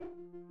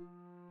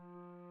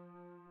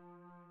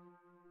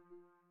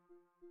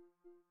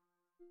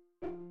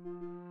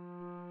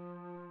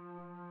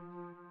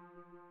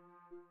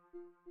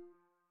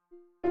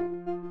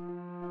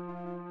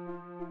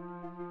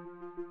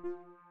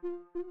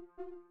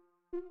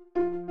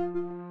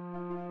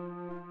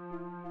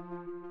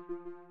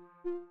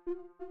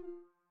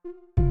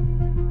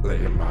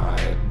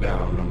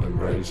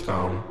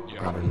Gravestone.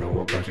 I don't know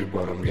about you,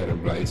 but I'm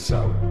getting blazed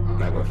so.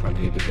 Never if I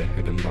needed to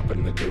hit him up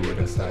and to do what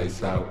I say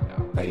so.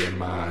 Laying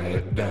my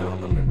head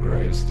down on the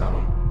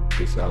gravestone.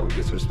 He's so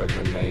disrespect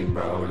my name,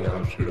 bro.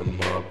 Y'all shoot him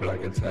up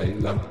like it's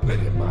Halo.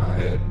 Laying my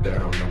head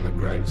down on the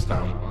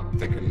gravestone.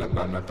 Thinking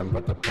about nothing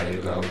but the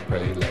payload.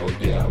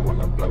 Yeah, I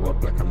wanna blow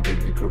up like I'm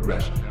David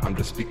Koresh. I'm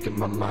just speaking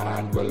my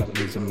mind while I'm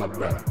losing my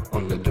breath.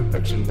 On the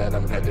direction that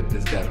I'm headed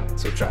is death.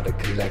 So try to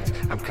collect,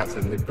 I'm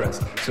constantly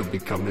pressed. So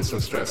becoming so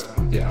stressed.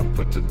 Yeah, I'm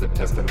put to the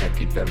test and I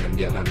keep failing.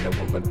 Yeah, I know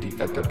I'm a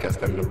defect,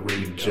 outcast and a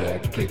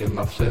reject. Pleading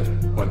my fifth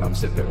when I'm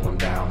sipping one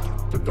down.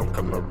 But don't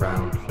come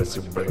around unless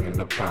you're bringing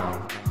a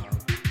pound.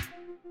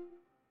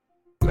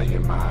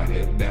 Laying my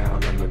head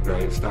down on the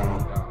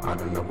gravestone. I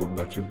don't know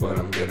about you, but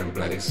I'm getting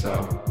blazed so.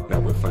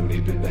 Now if I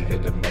needed to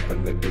hit him up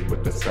and they do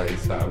what they say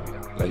so.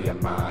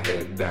 Laying my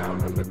head down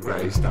on the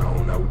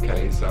gravestone.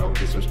 Okay, so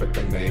disrespect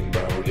the name,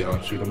 bro.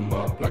 Y'all shoot him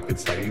up like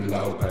it's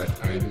Halo.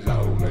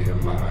 Halo.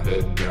 Laying my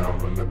head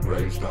down on the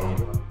gravestone.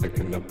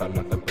 Thinking about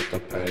nothing but the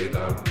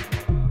payload.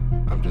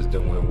 I'm just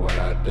doing what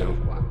I do.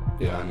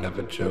 Yeah, I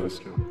never choose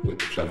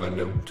which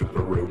avenue to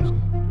peruse.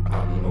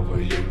 I'm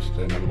overused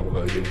and I'm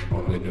overused.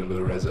 Only knew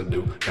the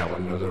residue, now I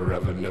know the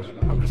revenue.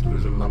 I'm just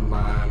losing my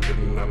mind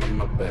and none of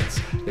my bets.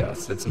 Yeah, I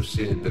said some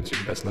shit that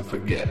you best not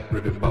forget.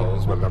 Ripping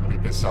balls while I'm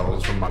reaping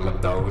souls from all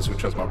of those who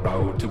trust my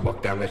road to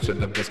walk down that should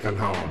have just gone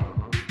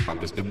home. I'm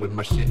just doing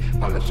my shit,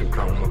 polishing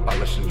chrome,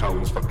 abolishing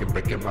hoes, fucking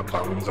breaking my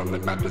bones. Only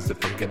matters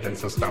if I'm getting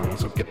some stones,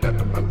 so get out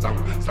of my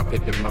zone. Stop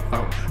hitting my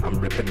phone, I'm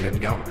ripping and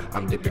gone.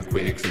 I'm dipping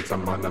quick since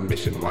I'm on a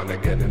mission. Wanna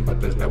get in, but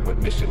there's no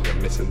admission. You're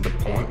missing the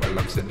point while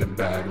I'm sitting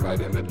back,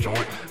 lighting a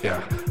joint.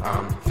 Yeah,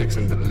 I'm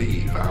fixing to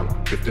leave. I'm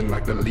drifting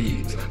like the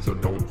leaves, so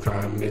don't try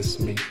and miss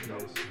me.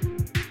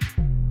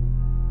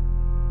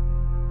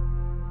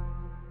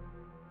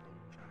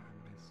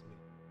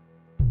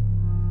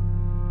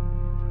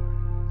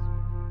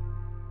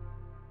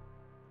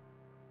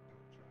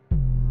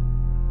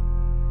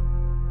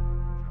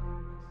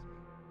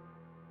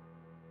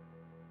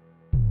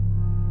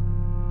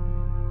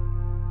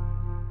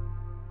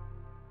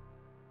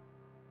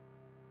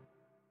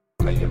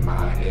 Laying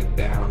my head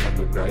down on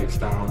the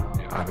gravestone.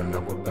 I don't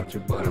know about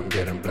you, but I'm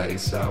getting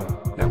blazed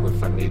so. Now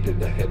if I needed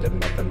to hit him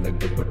up and they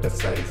do what they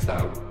say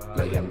so.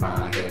 Laying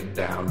my head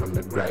down on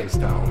the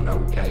gravestone.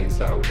 Okay,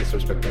 so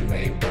disrespect the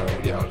name, bro.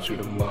 Y'all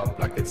shoot him up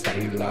like it's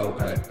Halo.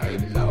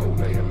 Halo.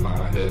 Laying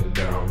my head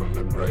down on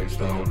the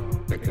gravestone.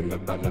 Thinking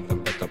about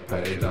nothing but the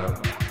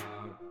payload.